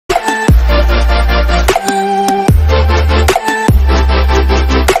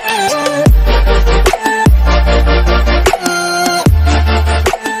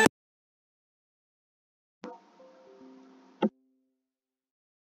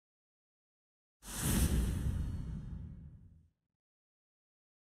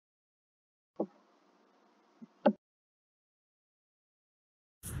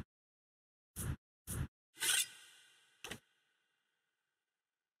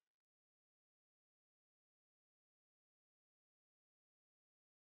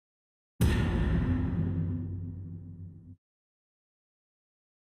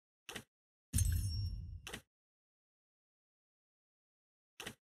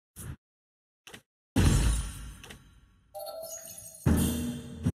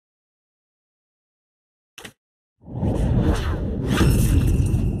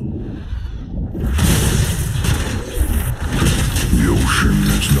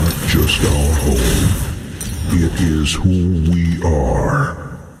just our home. It is who we are.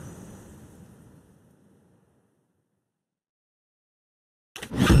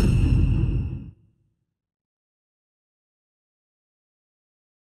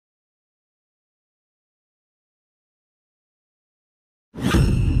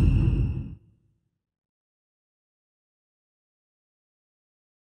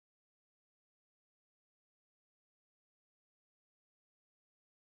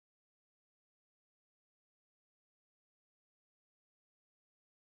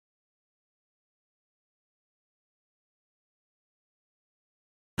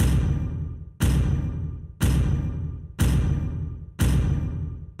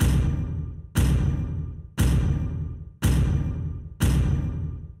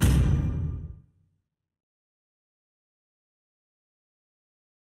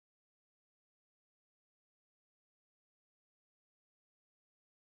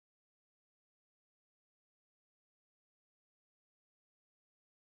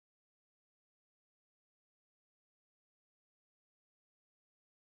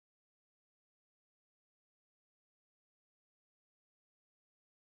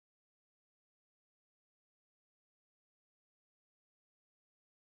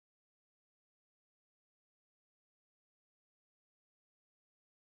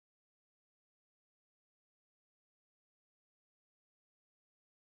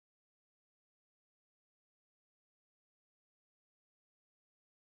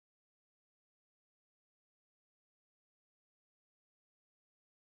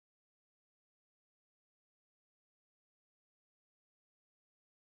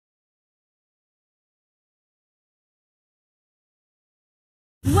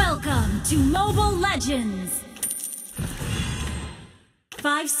 Welcome to Mobile Legends!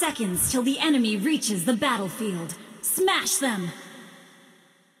 5 seconds till the enemy reaches the battlefield. Smash them!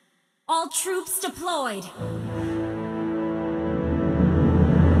 All troops deployed!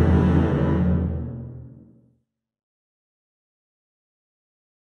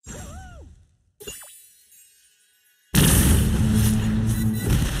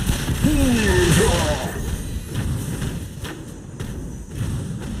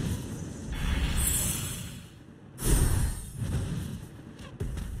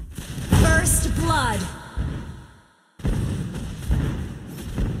 First blood!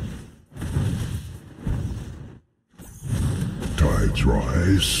 Tides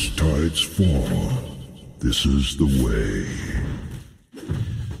rise, tides fall. This is the way.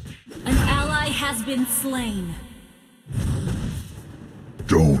 An ally has been slain.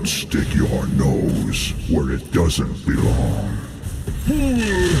 Don't stick your nose where it doesn't belong.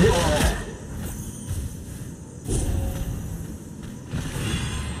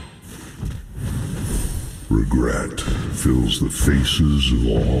 Regret fills the faces of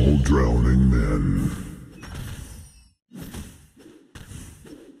all drowning men.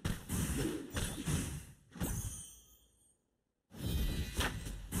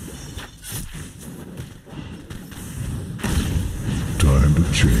 Time to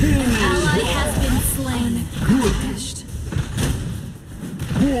change. An ally has been slain. Accomplished.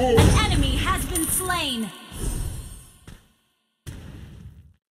 An enemy has been slain.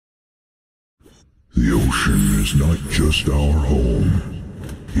 The ocean is not just our home.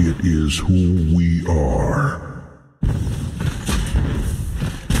 It is who we are.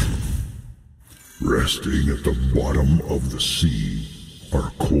 Resting at the bottom of the sea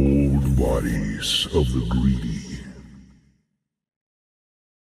are cold bodies of the greedy.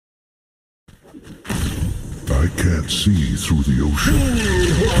 I can't see through the ocean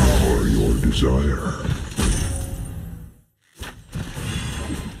or your desire.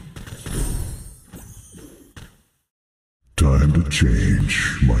 Time to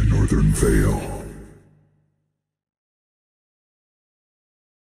change my northern veil.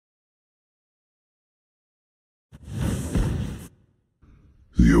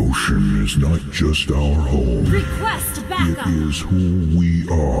 The ocean is not just our home. Request backup. It is who we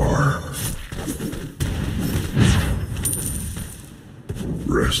are.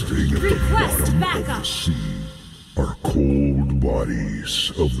 Resting at the bottom of the sea are cold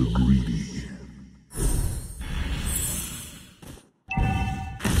bodies of the greedy.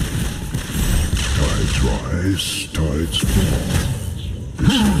 Tides rise, tides fall.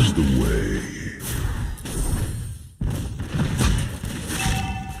 This is the way.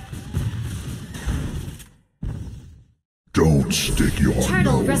 Don't stick your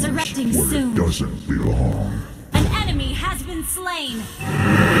Turtle nose resurrecting where soon. it doesn't belong. An enemy has been slain.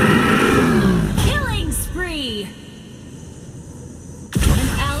 Killing spree. An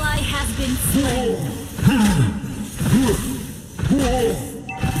ally has been slain.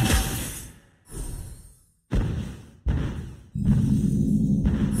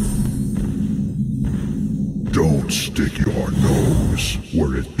 Don't stick your nose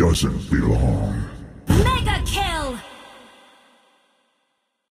where it doesn't belong. Mega kill!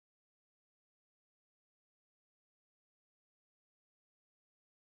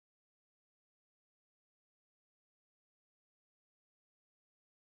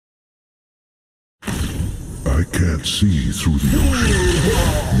 I can't see through the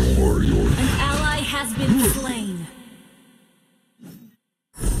ocean, nor your... An ally has been slain.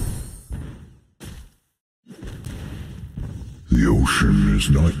 The ocean is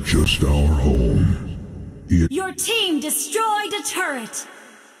not just our home. Your team destroyed a turret.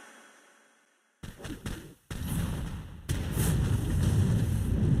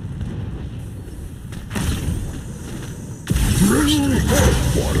 Resting at the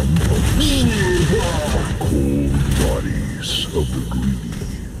bottom of the sea are cold bodies of the greedy.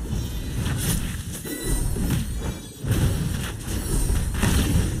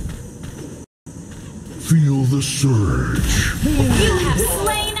 Feel the surge. You have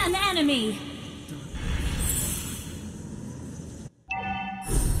slain an enemy.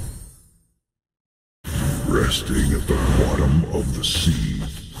 Resting at the bottom of the sea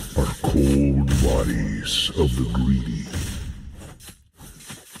are cold bodies of the greedy.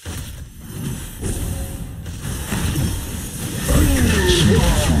 I can't see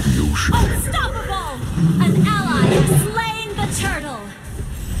through the ocean. Unstoppable! An ally has slain the turtle.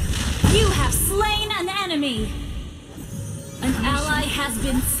 You have slain an enemy. An ally has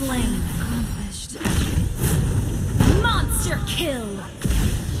been slain. Accomplished. Monster kill.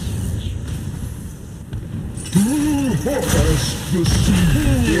 Past the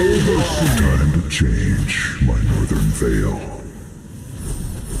sea, over sea. Time to change my northern veil.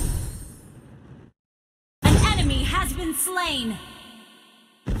 An enemy has been slain.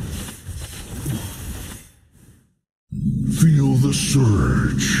 Feel the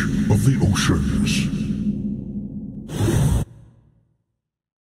surge of the oceans.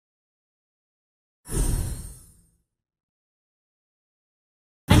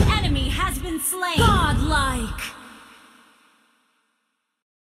 An enemy has been slain. Godlike.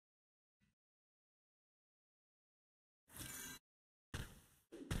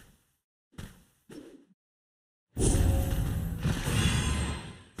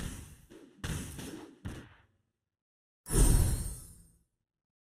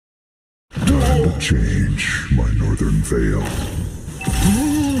 Time to change my northern veil.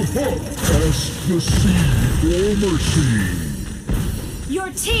 Past the sea, former sea. Your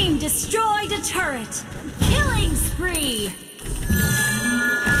team destroyed a turret. Killing spree.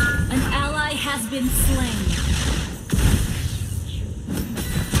 An ally has been slain.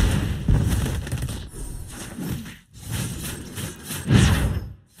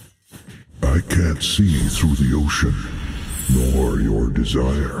 I can't see through the ocean, nor your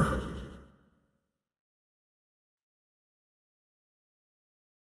desire.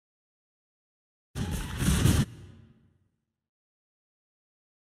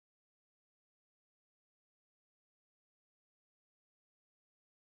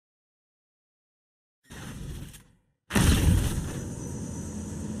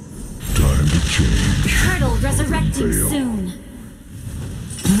 Time to change. Turtle resurrecting Veil. soon.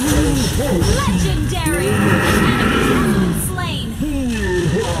 Legendary! Enemy has been slain.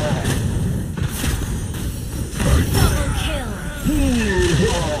 Double kill.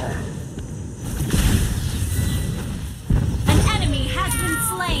 An enemy has been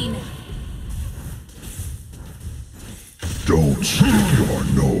slain. Don't stick your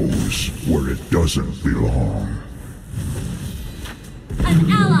nose where it doesn't belong. An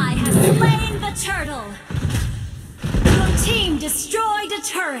ally has slain the turtle. Your team destroyed a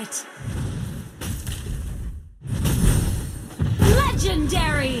turret.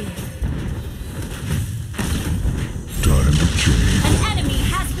 Legendary! Time to change. An enemy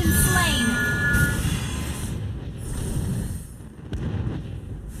has been slain.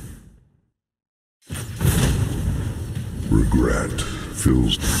 Regret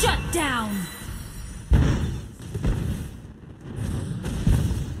fills. Shut down!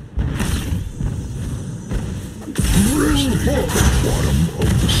 Resting at the bottom of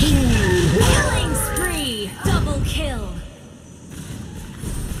the sea. Killing spree! Double kill!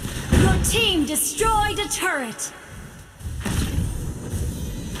 Your team destroyed a turret.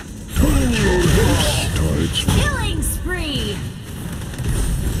 Tides. Killing spree!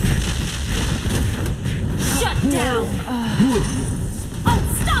 Shut down!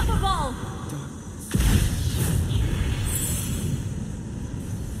 Unstoppable!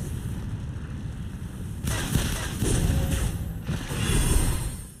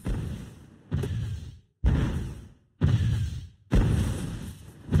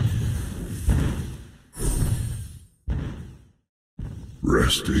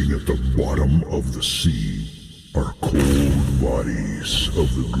 Resting at the bottom of the sea are cold bodies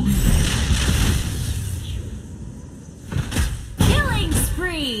of the greedy. Killing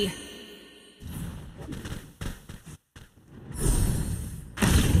spree!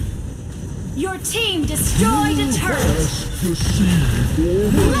 Your team destroyed a turret! The sea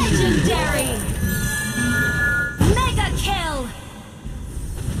forward. Legendary!